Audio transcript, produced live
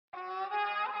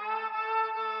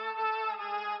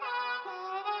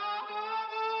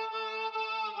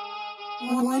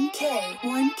1K.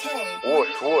 Whoosh.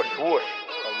 Come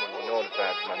on, you know the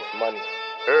vibes, man. It's money.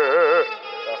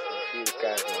 Trust me, see the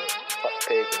guys, man. Fuck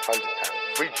paid 100 times.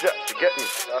 Free jets, you get me?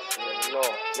 Trust me, you know,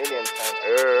 million times.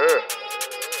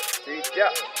 Free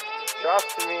jets,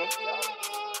 trust me.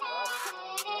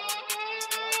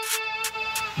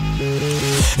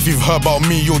 If you've heard about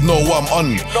me, you'll know what I'm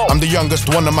on. I'm the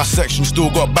youngest one in my section, still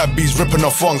got bad bees ripping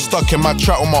off wrong. Stuck in my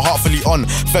trap with my heart fully on.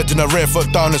 Fed in a rear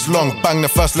foot down as long. Bang the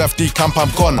first lefty camp, I'm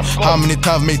gone. How many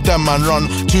times made them man run?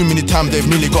 Too many times they've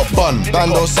nearly got bun.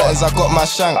 Bando settings, I got my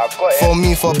shank. For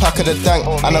me for a pack of the dank.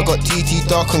 And I got TT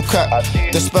dark and crack.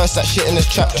 Disperse that shit in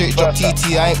this trap, straight drop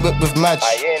TT, I ain't whipped with Madge.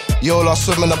 Yola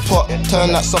swim in the pot,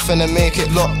 turn that soft and make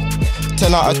it lock.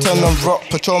 10 out of 10 on rock,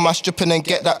 patrol my stripping and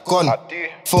get that gun.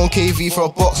 Phone KV for a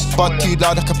box, bud too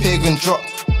loud like a pagan drop.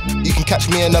 You can catch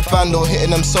me in a bando hitting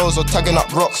them souls or tagging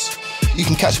up rocks. You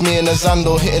can catch me in a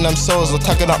Zando hitting them souls or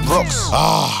tagging up rocks.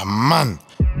 Ah, man.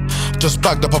 Just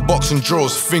bagged up a box and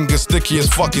drills, fingers sticky as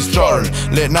fuck, it's jarring.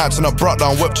 Late nights and I brought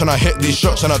down whip and I hit these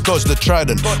shots and I dodged the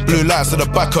trident. Blue lights at the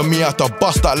back of me after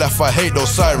bust that left, I hate those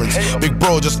sirens. Big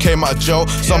bro just came out of jail,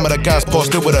 some of the guys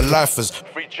posted with the lifers.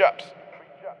 Free japs.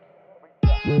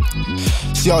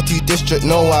 CRT district,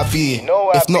 know I be.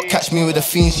 If not, catch me with a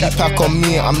fiend, she pack on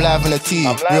me, I'm live in a T.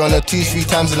 We on the 2-3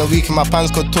 times in a week and my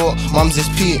pants could talk, mum's is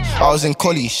P. I was in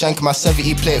collie, shank my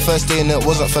 70 plate, first day and it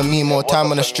wasn't for me. More time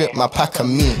on the strip, my pack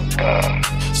and me.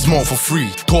 Smoke for free,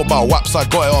 talk about waps, I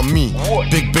got it on me.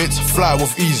 Big bits, fly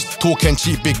with ease, talking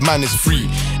cheap, big man is free.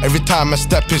 Every time I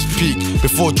step is peak,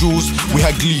 before jewels, we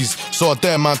had glees. So I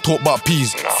dare man talk about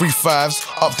peas, 3 5s,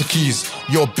 up the keys.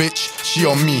 Your bitch, she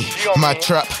on me, my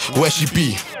trap, where she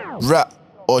be? Rap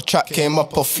or trap came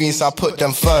up off fiends, so I put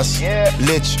them first.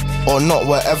 Lich or not,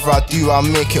 whatever I do, I'll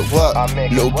make it work.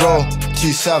 Little bro,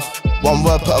 too sav, one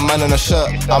word, put a man in a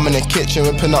shirt. I'm in the kitchen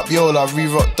whipping up Yola,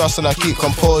 re-rock dust and I keep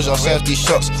composure. Serve these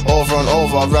shots over and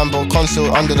over, Rambo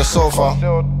console under the sofa.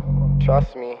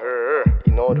 Trust me,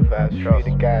 you know the vibes. Free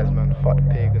the guys, man. Fuck the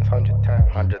pagans 100 times.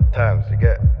 100 times, you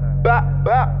get. Back.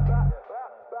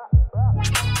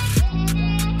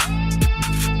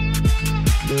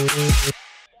 You know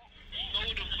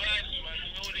the vibes, man.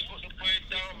 You know they got the boy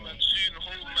down, man. Soon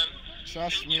home, man.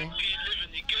 Trust me. Living,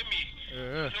 you get me? You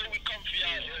know we comfy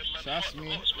out here, man. Trust me.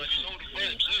 Man. You know the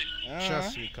vibes, eh?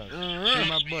 Trust me, cuz. Free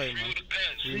my boy, man. Free the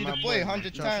guys. Free my boy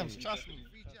 100 times. Trust me.